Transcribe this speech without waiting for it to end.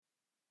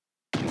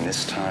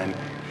this time.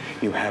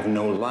 You have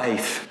no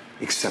life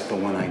except the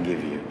one I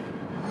give you.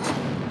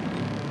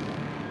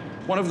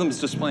 One of them is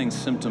displaying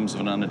symptoms of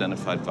an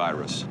unidentified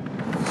virus.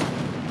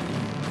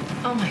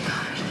 Oh my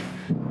God.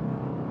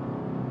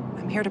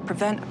 I'm here to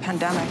prevent a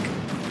pandemic.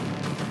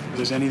 If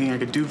there's anything I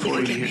could do for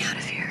you, Get me out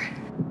of here.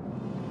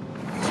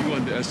 If you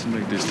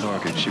underestimate this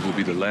target, she will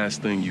be the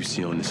last thing you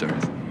see on this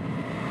earth.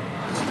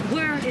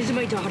 Where is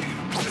my daughter?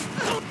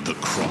 The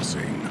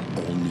Crossing,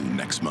 all new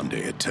next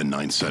Monday at 10,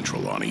 9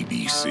 Central on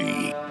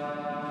ABC.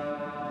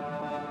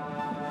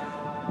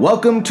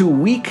 Welcome to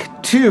week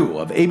 2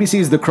 of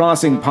ABC's The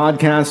Crossing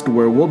podcast,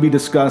 where we'll be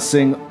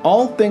discussing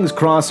all things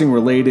Crossing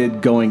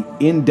related, going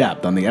in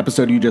depth on the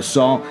episode you just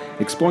saw,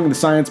 exploring the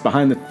science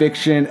behind the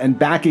fiction, and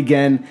back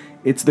again,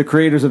 it's the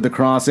creators of The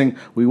Crossing.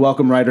 We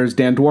welcome writers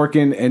Dan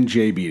Dworkin and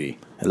Jay Beatty.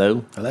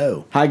 Hello.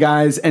 Hello. Hi,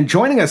 guys. And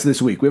joining us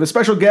this week, we have a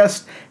special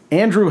guest,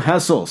 Andrew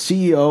Hessel,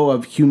 CEO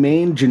of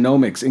Humane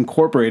Genomics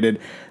Incorporated,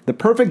 the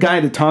perfect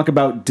guy to talk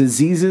about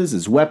diseases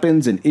as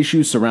weapons and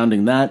issues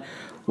surrounding that.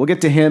 We'll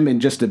get to him in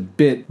just a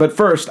bit. But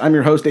first, I'm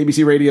your host,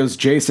 ABC Radio's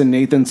Jason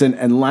Nathanson.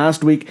 And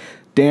last week,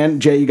 Dan,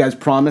 Jay, you guys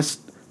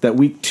promised that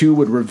week 2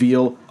 would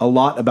reveal a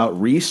lot about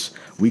Reese.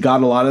 We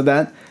got a lot of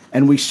that.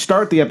 And we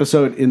start the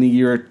episode in the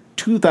year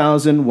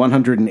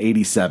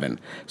 2187.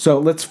 So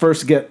let's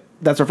first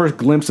that's our first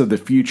glimpse of the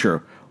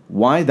future.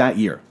 Why that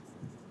year?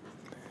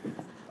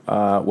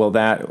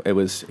 It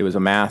was a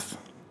math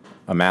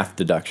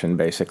deduction,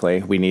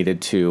 basically. We needed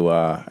to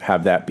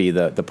have that be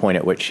the point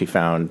at which she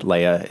found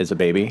Leia as a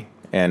baby.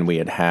 And we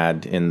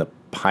had in the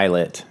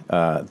pilot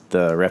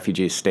the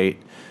refugee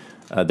state,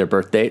 their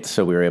birth dates,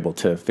 so we were able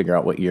to figure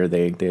out what year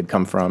they had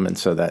come from, and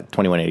so that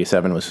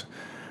 2187 was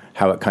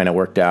how it kind of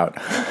worked out,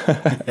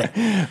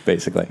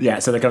 basically. Yeah,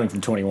 so they're coming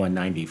from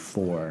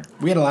 2194.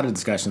 We had a lot of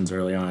discussions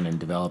early on in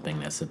developing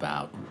this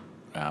about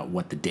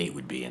what the date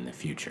would be in the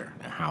future.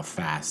 How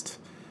fast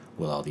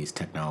will all these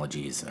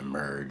technologies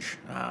emerge?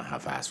 How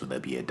fast will they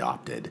be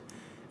adopted?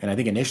 And I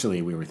think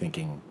initially we were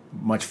thinking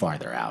much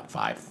farther out,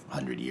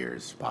 500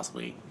 years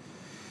possibly.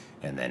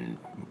 And then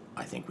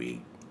I think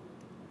we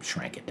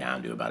shrank it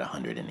down to about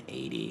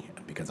 180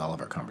 because all of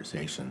our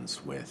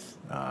conversations with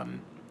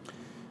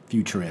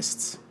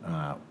futurists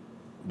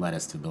led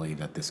us to believe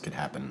that this could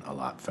happen a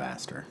lot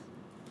faster.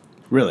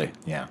 Really?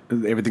 Yeah.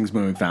 Everything's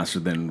moving faster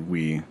than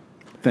we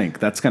think.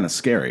 That's kind of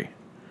scary.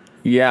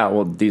 Yeah,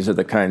 well, these are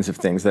the kinds of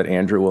things that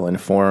Andrew will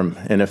inform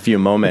in a few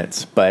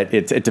moments. But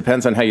it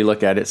depends on how you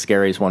look at it.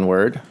 Scary is one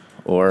word,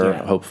 or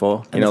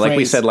hopeful. And like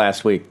we said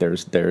last week,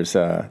 there's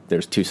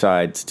two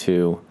sides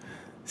to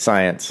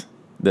science.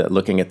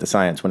 Looking at the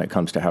science when it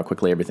comes to how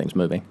quickly everything's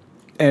moving.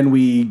 And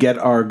we get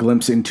our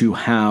glimpse into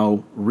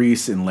how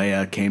Reese and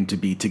Leia came to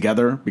be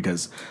together,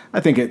 because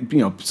I think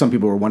some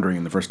people were wondering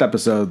in the first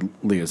episode,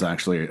 Leia's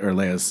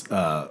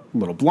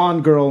little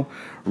blonde girl,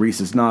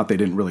 Reese is not. They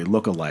didn't really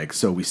look alike,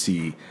 so we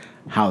see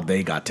how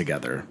they got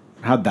together.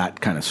 How'd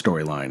that kind of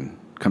storyline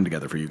come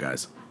together for you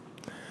guys?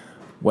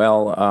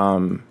 Well,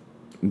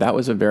 that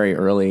was a very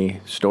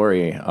early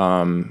story.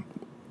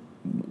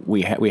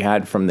 We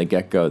had from the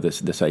get-go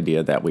this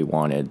idea that we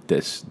wanted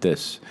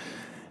this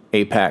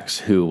apex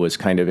who was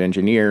kind of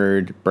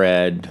engineered,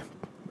 bred,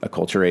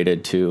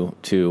 acculturated to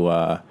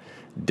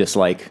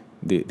dislike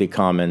the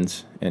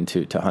commons and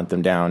to hunt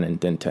them down,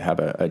 and then to have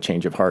a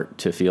change of heart,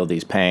 to feel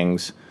these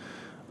pangs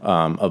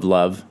of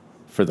love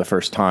for the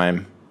first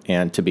time,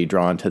 and to be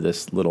drawn to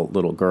this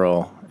little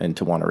girl and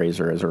to want to raise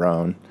her as her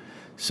own.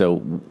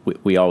 So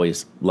we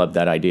always loved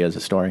that idea as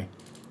a story.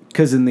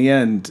 Because in the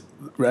end,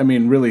 I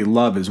mean, really,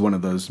 love is one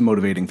of those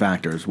motivating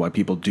factors why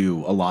people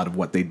do a lot of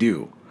what they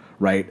do,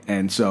 right?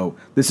 And so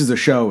this is a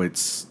show,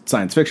 it's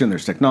science fiction,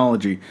 there's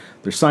technology,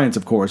 there's science,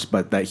 of course,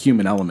 but that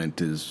human element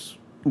is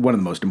one of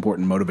the most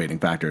important motivating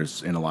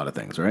factors in a lot of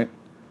things, right?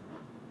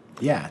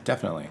 Yeah,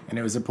 definitely. And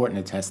it was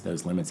important to test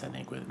those limits, I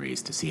think, with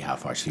Reese, to see how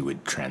far she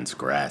would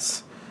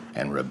transgress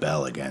and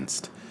rebel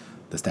against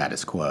the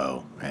status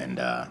quo and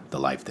the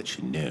life that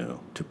she knew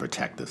to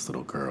protect this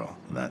little girl.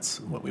 And that's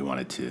what we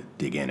wanted to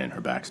dig in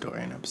her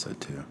backstory in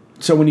episode 2.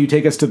 So when you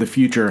take us to the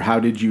future,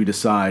 how did you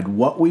decide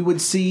what we would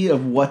see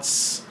of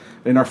what's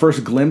in our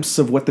first glimpse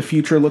of what the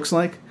future looks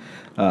like?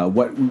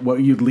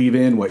 What you'd leave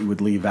in, what you would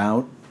leave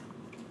out?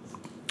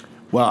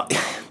 Well,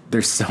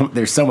 there's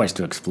so much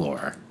to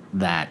explore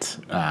that,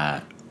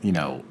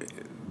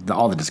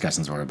 all the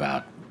discussions were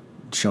about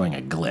showing a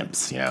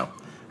glimpse,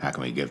 How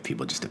can we give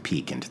people just a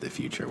peek into the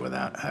future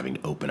without having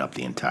to open up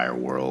the entire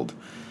world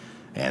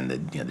and the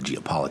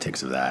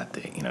geopolitics of that?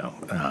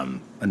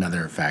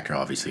 Another factor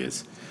obviously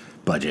is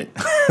budget.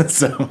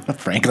 So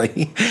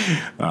frankly,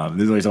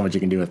 there's only so much you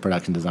can do with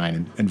production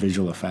design and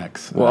visual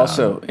effects. Well,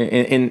 also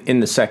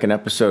in the second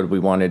episode, we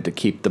wanted to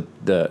keep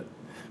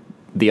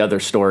the other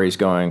stories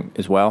going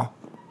as well.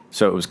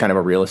 So it was kind of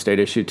a real estate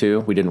issue too.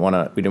 We didn't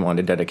want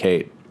to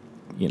dedicate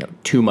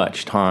too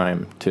much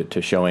time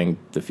to showing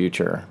the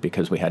future,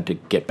 because we had to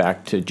get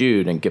back to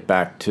Jude and get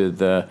back to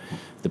the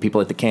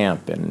people at the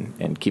camp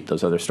and keep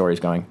those other stories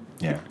going.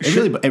 Yeah,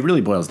 it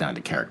really boils down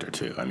to character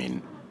too. I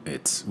mean,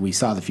 we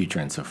saw the future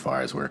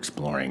insofar as we're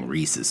exploring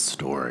Reese's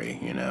story,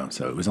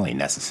 so it was only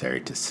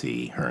necessary to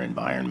see her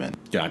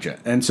environment. Gotcha.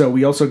 And so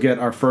we also get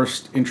our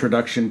first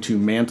introduction to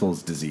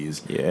Mantle's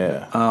disease.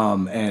 Yeah.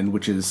 And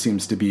which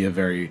seems to be a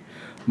very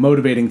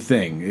motivating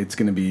thing. It's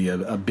going to be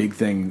a big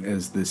thing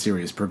as the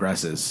series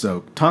progresses.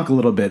 So talk a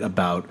little bit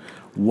about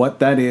what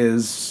that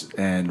is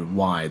and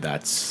why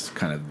that's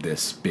kind of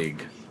this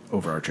big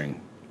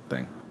overarching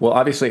thing. Well,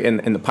 obviously,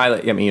 in the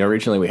pilot,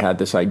 originally we had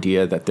this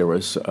idea that there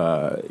was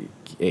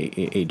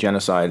a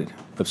genocide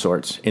of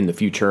sorts in the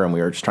future, and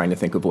we were just trying to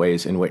think of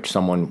ways in which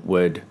someone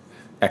would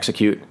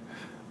execute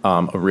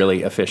a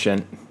really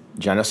efficient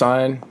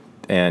genocide,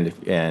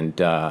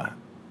 and a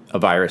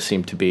virus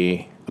seemed to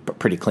be a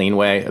pretty clean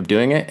way of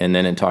doing it. And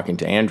then in talking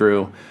to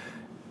Andrew,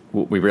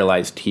 we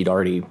realized he'd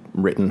already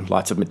written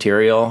lots of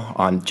material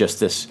on just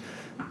this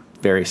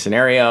very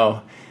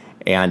scenario.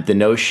 And the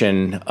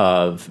notion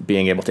of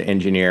being able to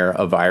engineer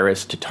a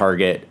virus to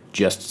target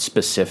just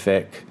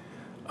specific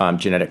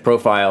genetic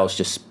profiles,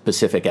 just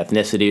specific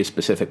ethnicities,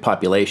 specific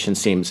populations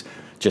seems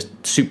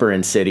just super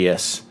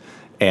insidious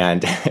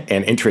and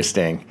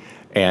interesting.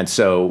 And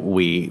so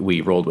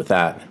we rolled with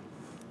that.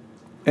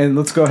 And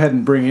let's go ahead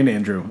and bring in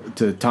Andrew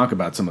to talk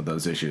about some of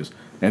those issues.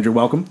 Andrew,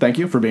 welcome. Thank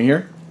you for being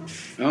here.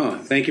 Oh,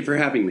 thank you for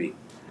having me.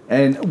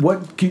 And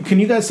what can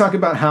you guys talk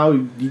about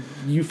how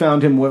you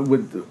found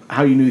him?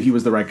 How you knew he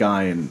was the right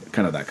guy, and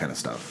kind of that kind of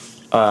stuff.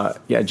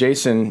 Yeah,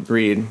 Jason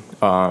Reed,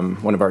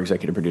 one of our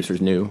executive producers,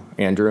 knew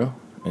Andrew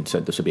and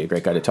said this would be a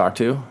great guy to talk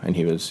to, and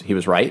he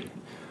was right.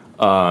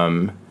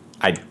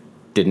 I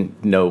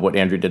didn't know what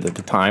Andrew did at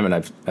the time, and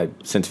I've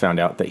since found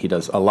out that he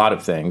does a lot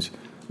of things.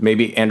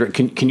 Maybe Andrew,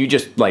 can you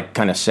just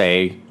kind of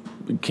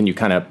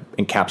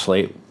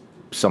encapsulate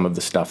some of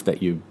the stuff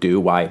that you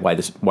do? Why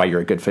you're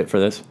a good fit for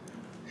this?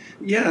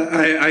 Yeah,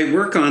 I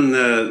work on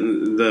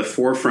the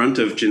forefront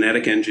of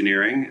genetic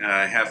engineering.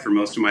 I have for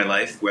most of my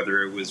life,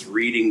 whether it was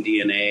reading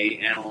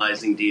DNA,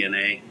 analyzing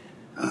DNA,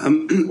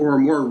 or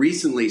more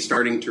recently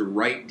starting to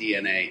write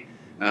DNA,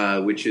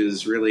 which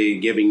is really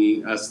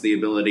giving us the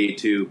ability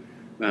to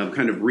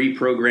kind of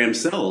reprogram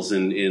cells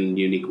in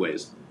unique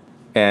ways.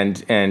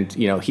 And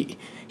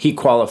he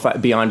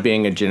qualified beyond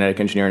being a genetic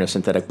engineer and a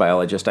synthetic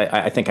biologist.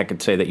 I think I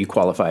could say that you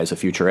qualify as a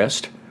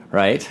futurist,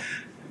 right?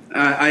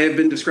 I have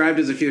been described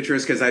as a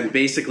futurist because I'm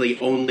basically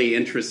only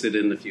interested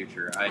in the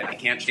future. I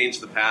can't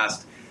change the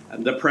past.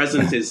 The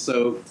present is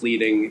so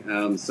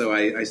fleeting, so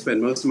I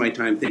spend most of my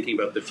time thinking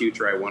about the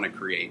future I want to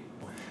create.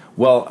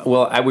 Well,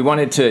 we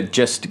wanted to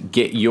just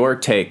get your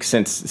take,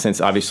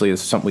 since obviously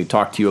this is something we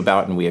talked to you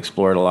about and we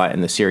explored a lot in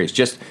the series.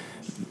 Just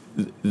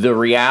the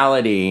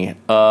reality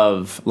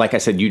of, like I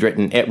said,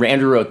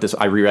 Andrew wrote this.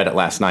 I reread it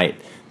last night.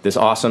 This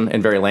awesome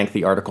and very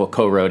lengthy article,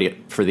 co-wrote it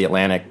for The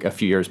Atlantic a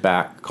few years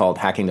back, called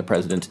 "Hacking the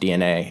President's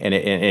DNA," and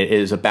it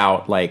is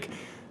about a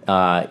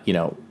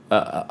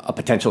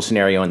potential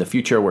scenario in the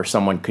future where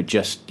someone could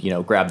just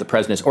grab the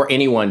president's or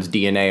anyone's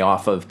DNA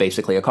off of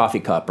basically a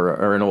coffee cup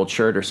or an old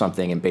shirt or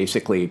something and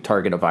basically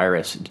target a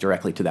virus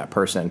directly to that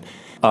person.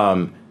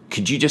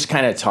 Could you just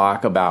kind of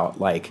talk about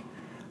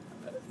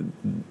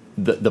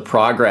the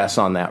progress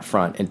on that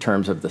front in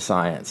terms of the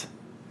science?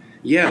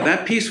 Yeah,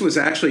 that piece was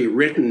actually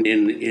written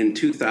in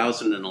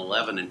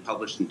 2011 and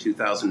published in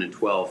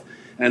 2012.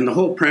 And the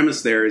whole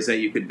premise there is that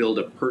you could build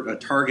a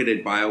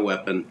targeted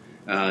bioweapon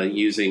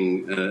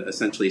using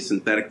essentially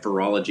synthetic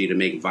virology to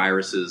make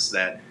viruses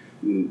that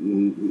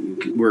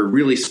were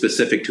really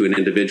specific to an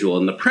individual.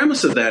 And the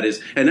premise of that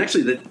is, and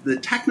actually the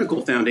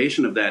technical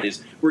foundation of that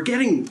is, we're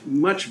getting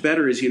much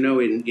better, as you know,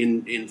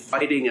 in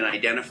fighting and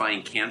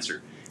identifying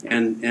cancer.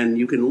 And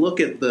you can look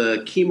at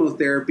the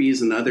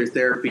chemotherapies and other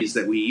therapies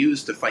that we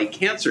use to fight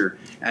cancer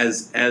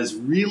as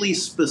really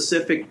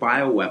specific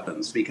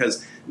bioweapons,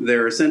 because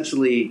they're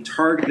essentially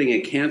targeting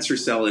a cancer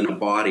cell in a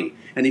body.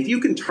 And if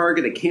you can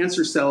target a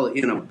cancer cell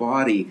in a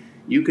body,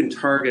 you can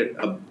target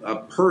a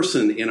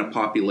person in a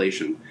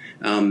population.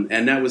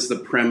 And that was the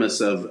premise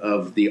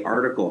of the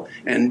article.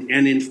 And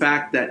in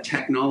fact, that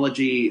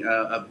technology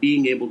of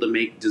being able to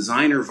make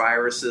designer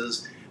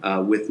viruses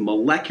with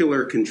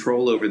molecular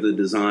control over the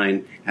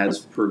design has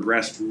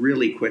progressed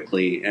really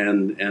quickly,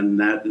 and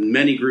that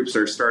many groups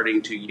are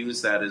starting to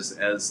use that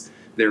as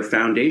their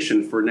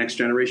foundation for next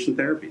generation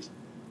therapies.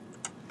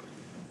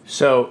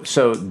 So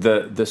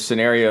the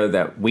scenario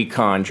that we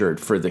conjured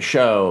for the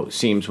show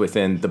seems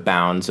within the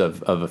bounds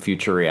of a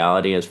future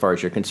reality as far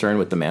as you're concerned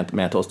with the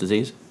Mantle's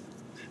disease?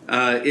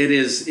 It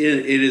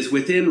is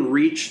within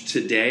reach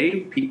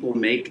today. People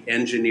make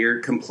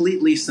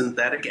completely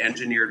synthetic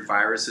engineered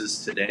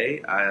viruses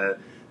today.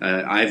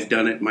 I've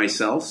done it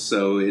myself,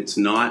 so it's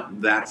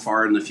not that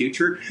far in the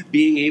future.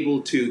 Being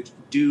able to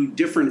do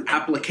different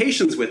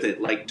applications with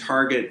it, like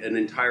target an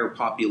entire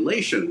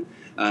population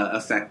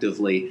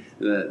effectively,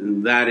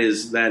 that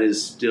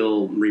is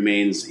still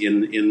remains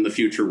in the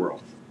future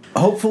world.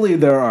 Hopefully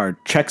there are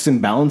checks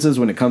and balances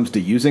when it comes to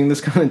using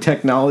this kind of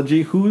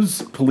technology.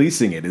 Who's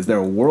policing it? Is there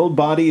a world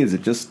body? Is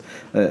it just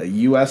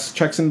U.S.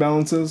 checks and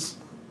balances?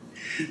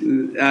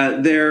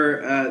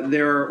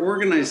 There are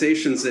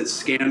organizations that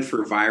scan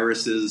for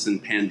viruses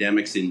and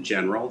pandemics in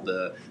general.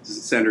 The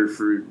Center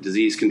for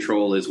Disease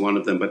Control is one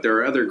of them, but there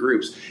are other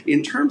groups.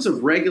 In terms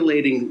of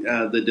regulating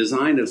the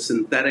design of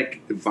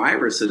synthetic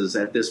viruses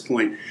at this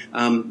point,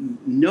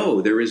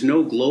 no, there is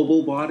no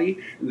global body.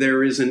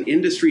 There is an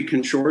industry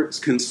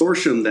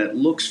consortium that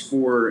looks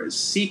for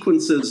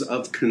sequences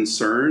of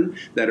concern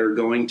that are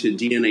going to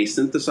DNA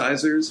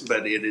synthesizers,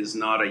 but it is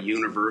not a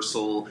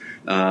universal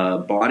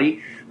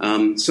body.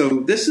 So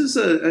this is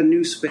a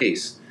new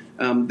space.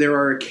 There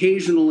are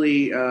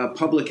occasionally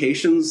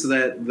publications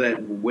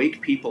that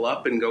wake people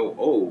up and go,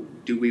 oh,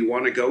 do we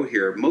want to go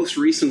here? Most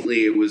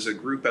recently, it was a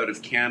group out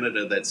of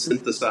Canada that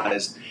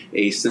synthesized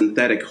a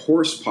synthetic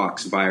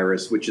horsepox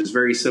virus, which is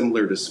very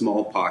similar to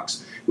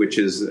smallpox, which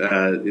is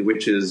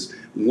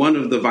one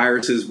of the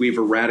viruses we've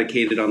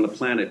eradicated on the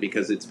planet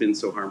because it's been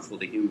so harmful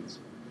to humans.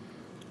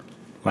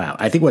 Wow.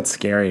 I think what's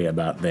scary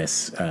about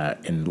this,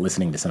 in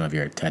listening to some of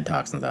your TED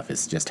Talks and stuff,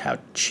 is just how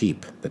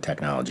cheap the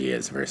technology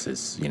is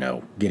versus,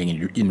 getting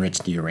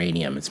enriched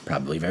uranium. It's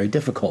probably very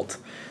difficult.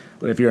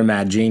 But if you're a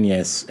mad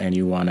genius and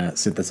you want to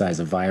synthesize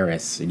a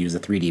virus and use a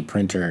 3D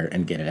printer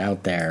and get it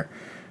out there,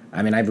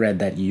 I mean, I've read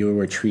that you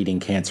were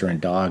treating cancer in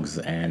dogs,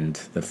 and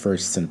the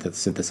first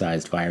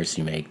synthesized virus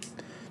you made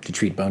to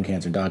treat bone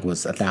cancer in dog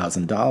was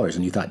 $1,000,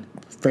 and you thought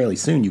fairly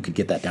soon you could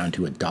get that down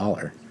to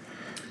 $1.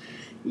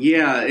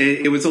 Yeah,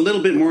 it was a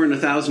little bit more than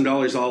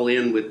 $1,000 all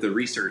in with the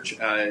research.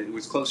 It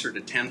was closer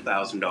to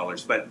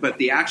 $10,000, but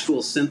the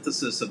actual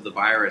synthesis of the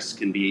virus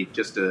can be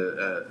just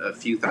a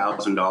few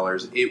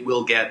 $1,000s. It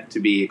will get to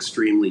be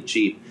extremely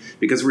cheap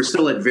because we're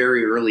still at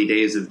very early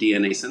days of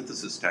DNA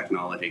synthesis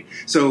technology.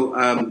 So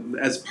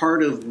as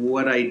part of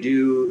what I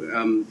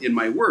do in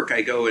my work,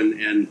 I go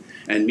and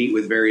meet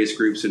with various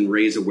groups and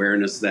raise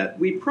awareness that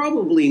we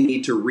probably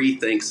need to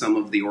rethink some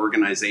of the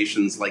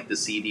organizations like the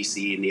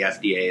CDC and the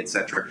FDA, et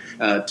cetera,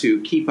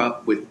 to keep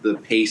up with the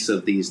pace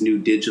of these new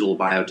digital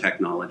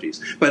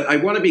biotechnologies. But I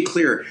want to be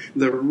clear,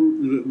 we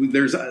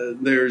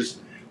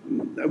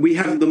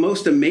have the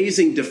most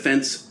amazing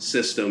defense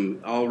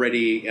system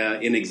already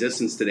in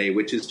existence today,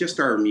 which is just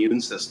our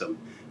immune system.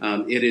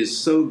 It is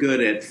so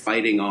good at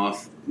fighting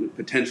off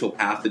potential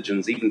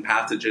pathogens, even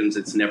pathogens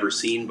it's never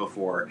seen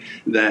before,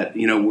 that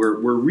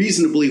we're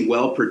reasonably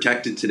well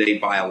protected today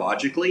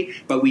biologically,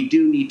 but we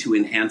do need to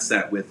enhance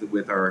that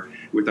with our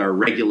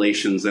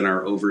regulations and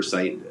our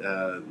oversight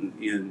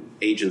in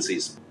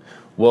agencies.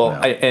 Well,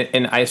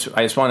 I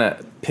just want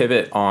to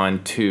pivot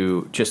on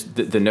to just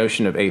the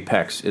notion of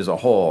Apex as a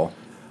whole.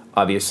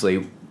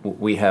 Obviously,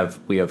 we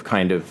have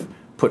kind of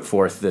put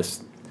forth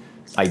this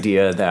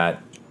idea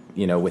that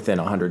within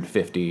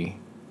 150,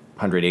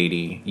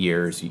 180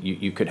 years,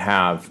 you could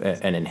have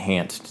an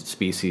enhanced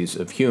species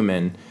of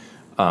human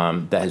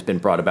that has been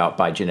brought about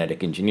by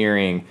genetic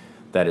engineering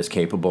that is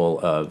capable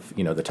of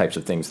the types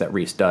of things that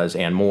Reese does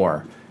and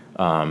more.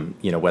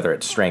 Whether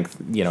it's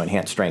strength,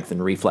 enhanced strength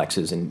and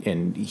reflexes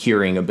and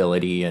hearing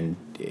ability and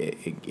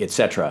et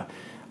cetera.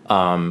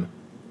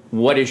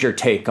 What is your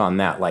take on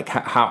that? Like,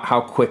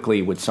 how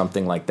quickly would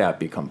something like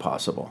that become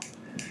possible?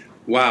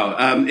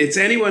 Wow, it's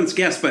anyone's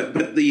guess,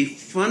 but the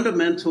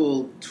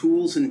fundamental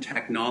tools and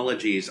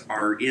technologies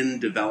are in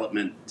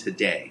development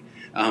today.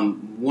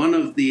 One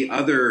of the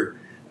other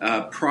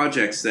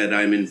projects that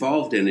I'm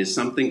involved in is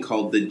something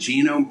called the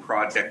Genome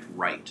Project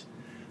Right.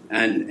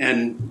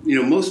 And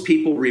most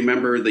people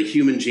remember the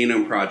Human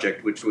Genome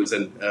Project, which was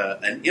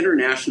an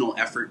international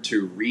effort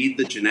to read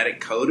the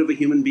genetic code of a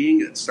human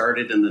being. It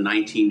started in the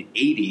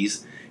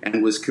 1980s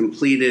and was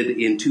completed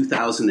in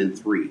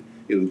 2003.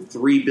 It was a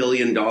 $3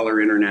 billion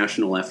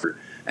international effort.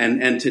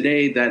 And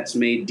today that's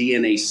made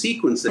DNA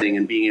sequencing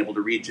and being able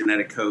to read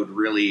genetic code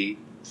really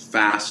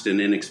fast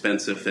and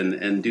inexpensive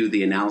and do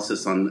the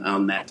analysis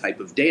on that type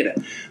of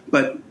data.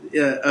 But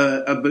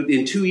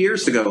in 2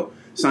 years ago,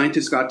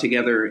 scientists got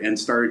together and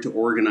started to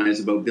organize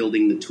about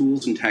building the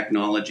tools and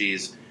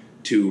technologies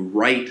to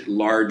write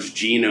large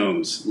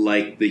genomes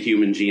like the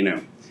human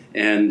genome.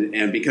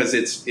 And because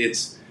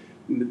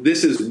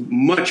this is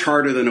much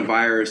harder than a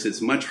virus,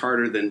 it's much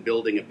harder than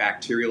building a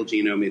bacterial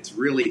genome. It's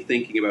really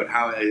thinking about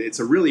how it's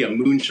really a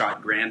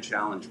moonshot grand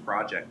challenge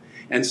project.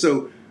 And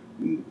so,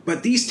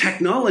 but these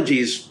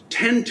technologies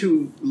tend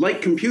to,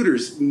 like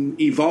computers,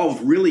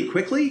 evolve really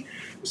quickly.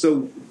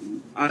 So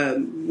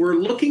we're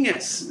looking at,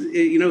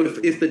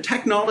 if the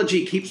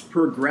technology keeps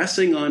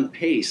progressing on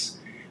pace,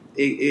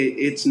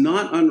 it's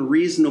not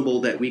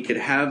unreasonable that we could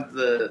have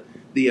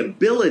the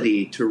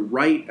ability to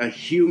write a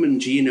human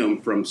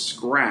genome from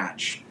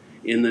scratch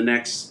in the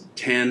next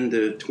 10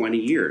 to 20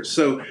 years.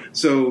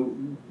 So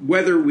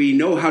whether we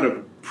know how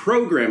to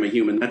program a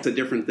human, that's a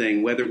different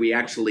thing. Whether we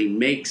actually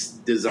make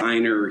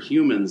designer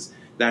humans,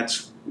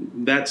 that's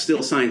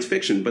still science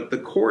fiction. But the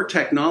core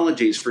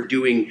technologies for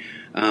doing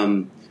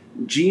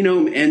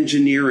genome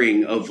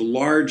engineering of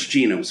large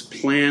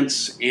genomes,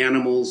 plants,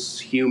 animals,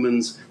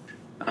 humans,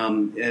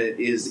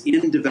 is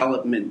in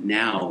development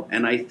now.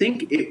 And I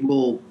think it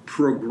will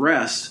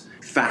progress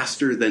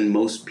faster than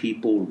most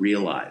people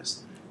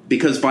realize.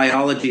 because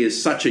biology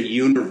is such a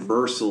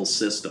universal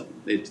system.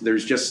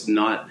 There's just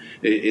not.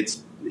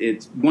 It's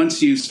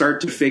once you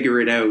start to figure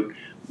it out,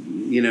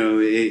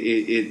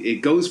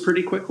 it goes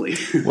pretty quickly.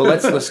 Well,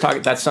 let's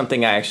talk. That's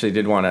something I actually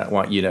did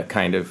want you to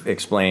kind of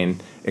explain,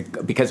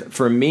 because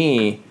for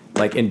me,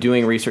 like in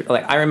doing research,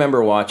 like I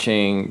remember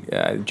watching,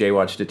 Jay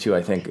watched it too,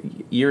 I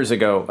think years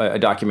ago, a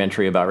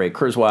documentary about Ray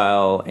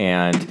Kurzweil,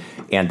 and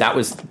that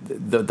was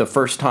the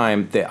first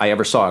time that I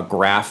ever saw a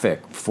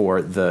graphic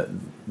for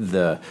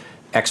the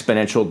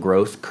exponential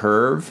growth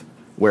curve,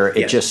 where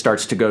it just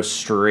starts to go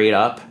straight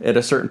up at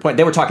a certain point.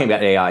 They were talking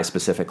about AI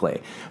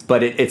specifically,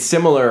 but it's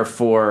similar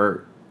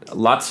for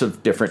lots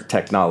of different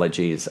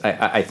technologies.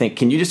 I think,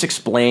 can you just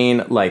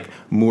explain like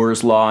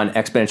Moore's law and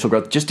exponential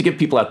growth, just to give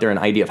people out there an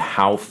idea of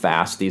how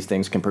fast these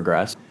things can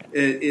progress?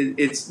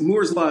 It's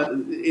Moore's law.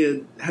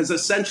 It has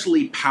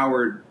essentially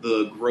powered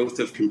the growth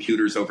of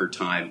computers over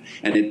time,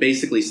 and it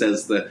basically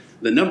says the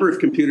number of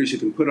computers you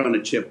can put on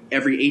a chip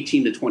every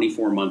 18 to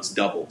 24 months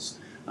doubles.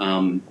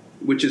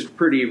 Which is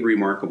pretty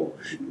remarkable.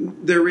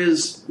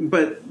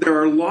 But there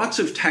are lots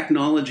of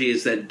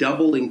technologies that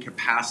double in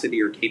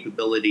capacity or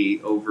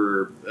capability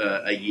over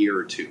a year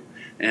or two.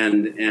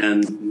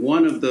 And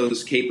one of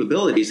those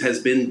capabilities has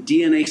been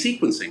DNA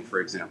sequencing, for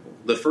example.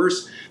 The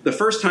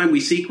first time we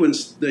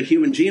sequenced the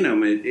human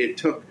genome, it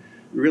took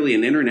really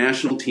an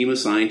international team of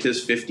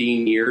scientists,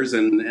 15 years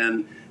and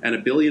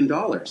 $1 billion.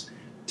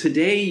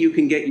 Today, you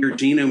can get your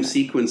genome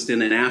sequenced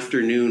in an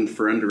afternoon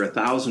for under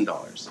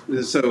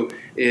 $1,000. So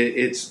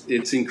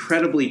it's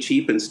incredibly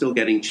cheap and still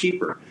getting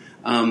cheaper.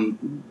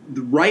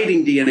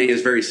 Writing DNA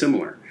is very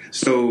similar.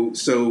 So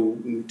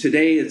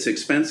today it's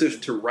expensive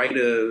to write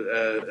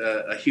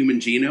a human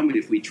genome, and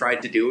if we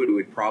tried to do it, it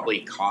would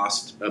probably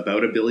cost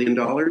about $1 billion.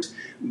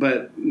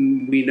 But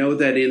we know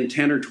that in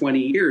 10 or 20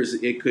 years,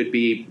 it could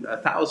be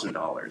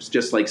 $1,000,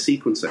 just like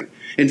sequencing.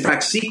 In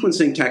fact,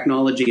 sequencing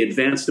technology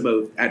advanced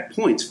at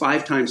points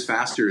 5 times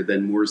faster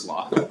than Moore's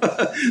law.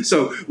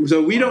 So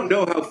we don't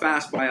know how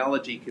fast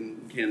biology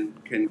can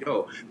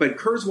go. But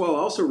Kurzweil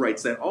also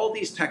writes that all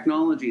these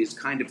technologies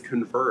kind of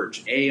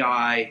converge.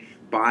 AI,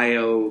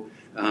 bio,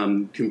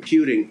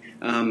 computing,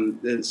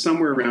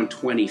 somewhere around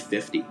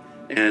 2050.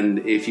 And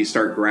if you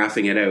start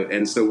graphing it out,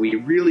 and so we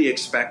really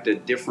expect a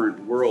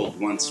different world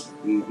once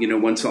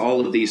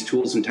all of these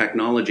tools and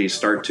technologies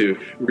start to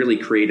really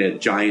create a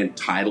giant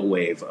tidal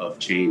wave of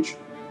change.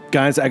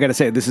 Guys, I got to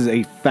say, this is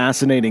a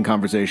fascinating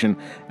conversation,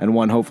 and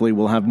one hopefully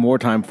we'll have more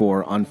time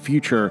for on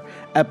future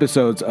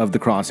episodes of the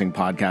Crossing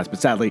podcast. But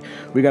sadly,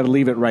 we got to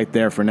leave it right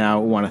there for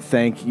now. We want to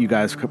thank you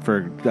guys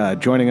for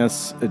joining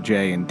us,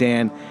 Jay and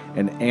Dan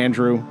and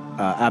Andrew.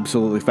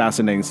 Absolutely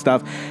fascinating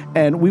stuff.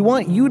 And we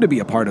want you to be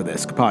a part of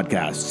this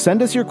podcast.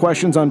 Send us your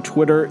questions on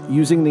Twitter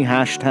using the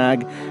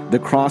hashtag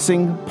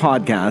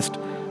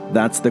 #TheCrossingPodcast.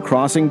 That's The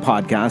Crossing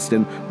Podcast,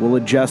 and we'll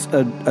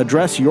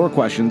address your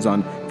questions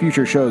on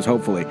future shows,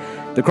 hopefully.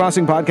 The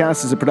Crossing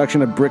Podcast is a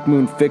production of Brick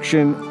Moon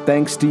Fiction.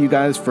 Thanks to you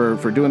guys for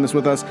doing this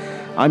with us.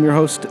 I'm your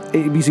host,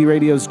 ABC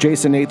Radio's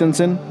Jason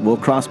Nathanson. We'll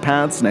cross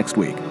paths next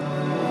week.